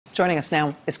Joining us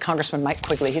now is Congressman Mike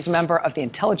Quigley. He's a member of the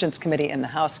Intelligence Committee in the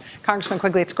House. Congressman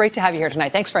Quigley, it's great to have you here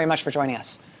tonight. Thanks very much for joining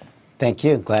us. Thank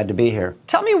you. Glad to be here.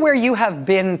 Tell me where you have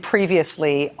been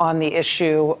previously on the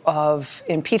issue of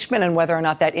impeachment and whether or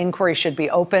not that inquiry should be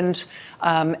opened,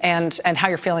 and how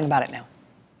you're feeling about it now.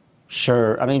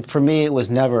 Sure. I mean, for me, it was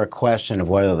never a question of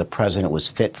whether the president was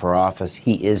fit for office.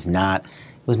 He is not.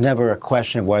 It was never a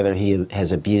question of whether he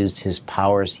has abused his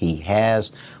powers. He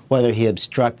has. Whether he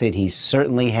obstructed, he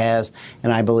certainly has.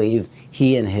 And I believe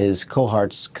he and his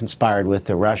cohorts conspired with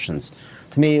the Russians.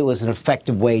 To me, it was an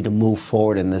effective way to move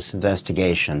forward in this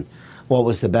investigation. What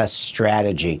was the best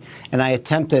strategy? And I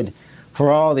attempted,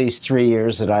 for all these 3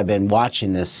 years that I've been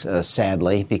watching this,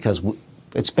 sadly, because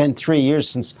it's been 3 years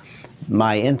since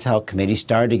my Intel committee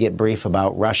started to get brief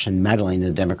about Russian meddling in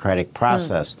the democratic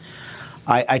process.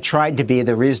 I tried to be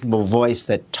the reasonable voice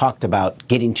that talked about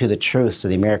getting to the truth so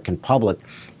the American public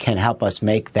can help us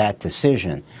make that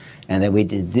decision, and that we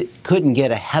couldn't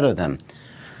get ahead of them.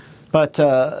 But,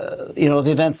 you know,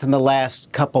 the events in the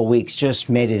last couple weeks just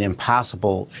made it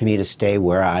impossible for me to stay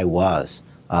where I was.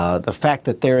 The fact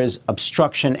that there is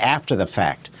obstruction after the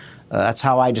fact, that's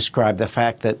how I describe the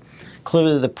fact that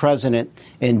clearly the president,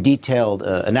 in detailed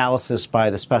analysis by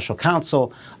the special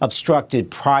counsel, obstructed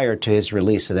prior to his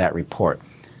release of that report.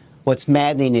 What's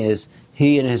maddening is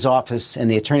he and his office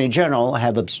and the attorney general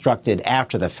have obstructed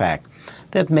after the fact.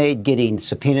 They've made getting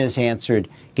subpoenas answered,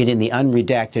 getting the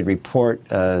unredacted report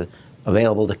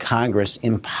available to Congress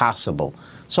impossible.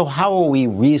 So how are we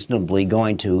reasonably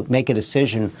going to make a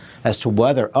decision as to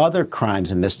whether other crimes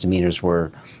and misdemeanors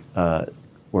were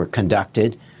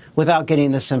conducted without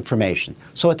getting this information?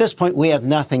 So at this point, we have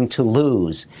nothing to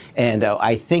lose. And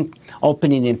I think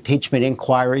opening an impeachment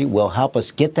inquiry will help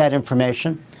us get that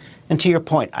information. And to your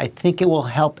point, I think it will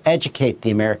help educate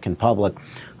the American public,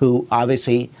 who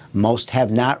obviously most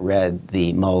have not read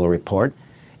the Mueller report.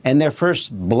 And their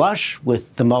first blush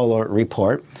with the Mueller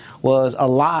report was a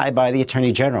lie by the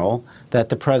Attorney General that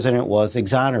the president was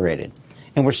exonerated.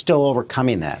 And we're still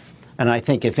overcoming that. And I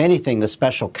think, if anything, the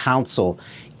special counsel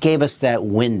gave us that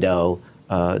window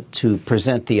to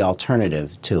present the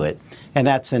alternative to it, and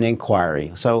that's an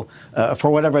inquiry. So for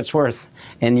whatever it's worth,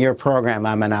 in your program,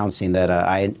 I'm announcing that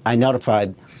I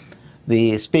notified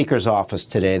the Speaker's office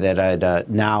today that I'd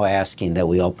now asking that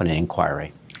we open an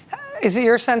inquiry. Is it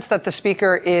your sense that the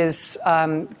Speaker is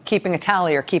keeping a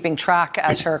tally or keeping track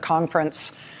as her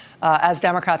conference, as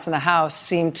Democrats in the House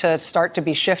seem to start to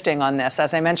be shifting on this?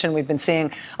 As I mentioned, we've been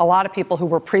seeing a lot of people who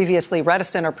were previously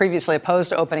reticent or previously opposed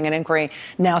to opening an inquiry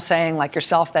now saying, like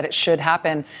yourself, that it should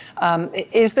happen.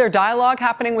 Is there dialogue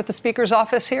happening with the Speaker's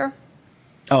office here?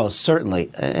 Oh,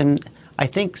 certainly. And I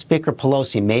think Speaker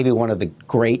Pelosi may be one of the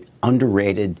great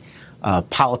underrated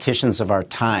politicians of our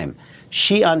time.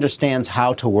 She understands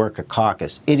how to work a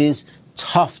caucus. It is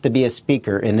tough to be a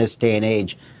speaker in this day and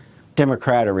age,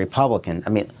 Democrat or Republican. I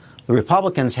mean, the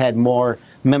Republicans had more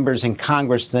members in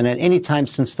Congress than at any time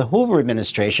since the Hoover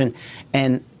administration,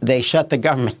 and they shut the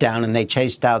government down and they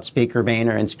chased out Speaker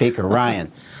Boehner and Speaker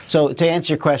Ryan. So to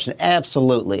answer your question,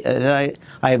 absolutely. I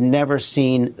have never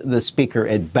seen the Speaker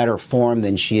at better form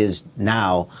than she is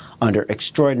now under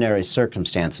extraordinary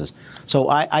circumstances. So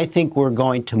I think we're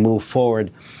going to move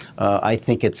forward. I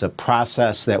think it's a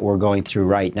process that we're going through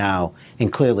right now,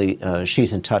 and clearly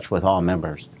she's in touch with all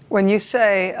members. When you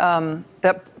say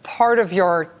that part of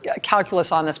your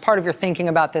calculus on this, part of your thinking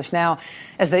about this now,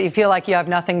 is that you feel like you have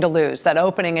nothing to lose, that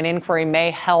opening an inquiry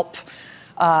may help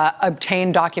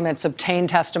obtain documents, obtain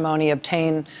testimony,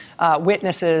 obtain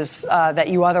witnesses that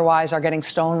you otherwise are getting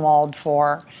stonewalled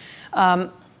for.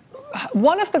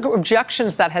 One of the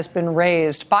objections that has been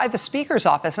raised by the Speaker's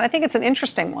office, and I think it's an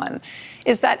interesting one,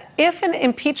 is that if an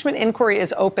impeachment inquiry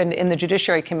is opened in the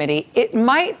Judiciary Committee, it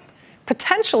might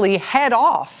potentially head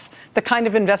off the kind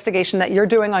of investigation that you're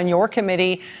doing on your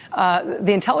committee,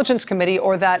 the Intelligence Committee,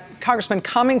 or that Congressman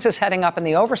Cummings is heading up in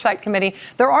the Oversight Committee.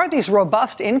 There are these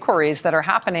robust inquiries that are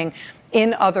happening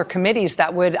in other committees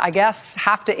that would, I guess,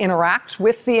 have to interact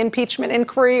with the impeachment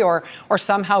inquiry or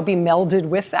somehow be melded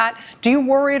with that. Do you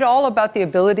worry at all about the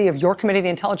ability of your committee, the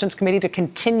Intelligence Committee, to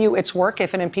continue its work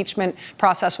if an impeachment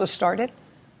process was started?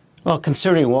 Well,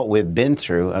 considering what we've been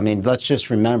through, I mean, let's just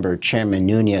remember Chairman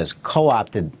Nunes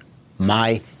co-opted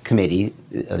my committee,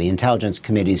 the Intelligence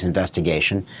Committee's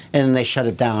investigation, and then they shut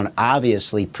it down,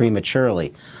 obviously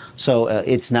prematurely. So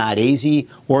it's not easy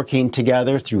working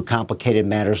together through complicated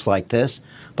matters like this,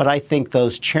 but I think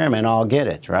those chairmen all get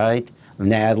it, right?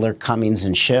 Nadler, Cummings,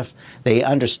 and Schiff, they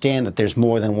understand that there's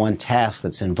more than one task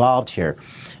that's involved here.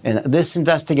 And this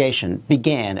investigation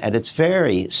began at its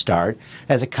very start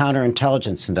as a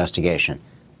counterintelligence investigation.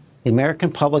 The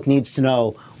American public needs to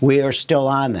know we are still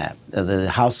on that. The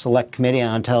House Select Committee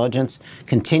on Intelligence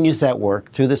continues that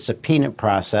work through the subpoena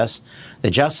process. The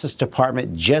Justice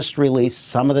Department just released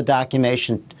some of the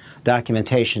documentation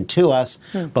to us,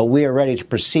 but we are ready to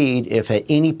proceed if at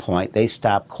any point they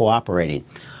stop cooperating.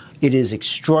 It is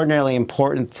extraordinarily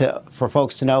important for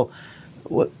folks to know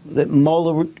that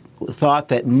Mueller thought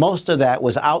that most of that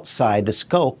was outside the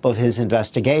scope of his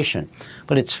investigation.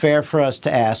 But it's fair for us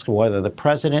to ask whether the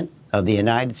President of the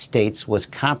United States was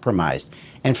compromised.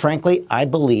 And frankly, I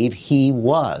believe he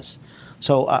was.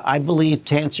 So I believe,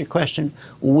 to answer your question,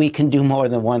 we can do more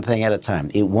than one thing at a time.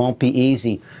 It won't be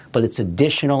easy, but it's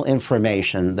additional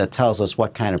information that tells us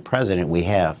what kind of president we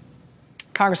have.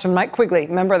 Congressman Mike Quigley,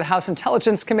 member of the House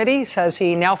Intelligence Committee, says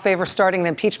he now favors starting an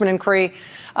impeachment inquiry.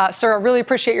 Sir, I really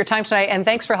appreciate your time tonight, and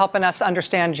thanks for helping us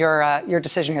understand your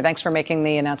decision here. Thanks for making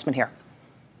the announcement here.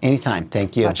 Anytime.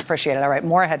 Thank you. Much appreciated. All right,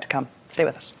 more ahead to come. Stay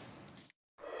with us.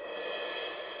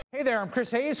 Hey there, I'm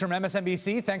Chris Hayes from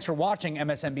MSNBC. Thanks for watching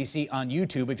MSNBC on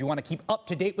YouTube. If you want to keep up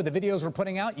to date with the videos we're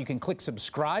putting out, you can click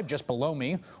subscribe just below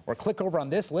me or click over on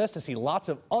this list to see lots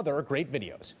of other great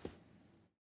videos.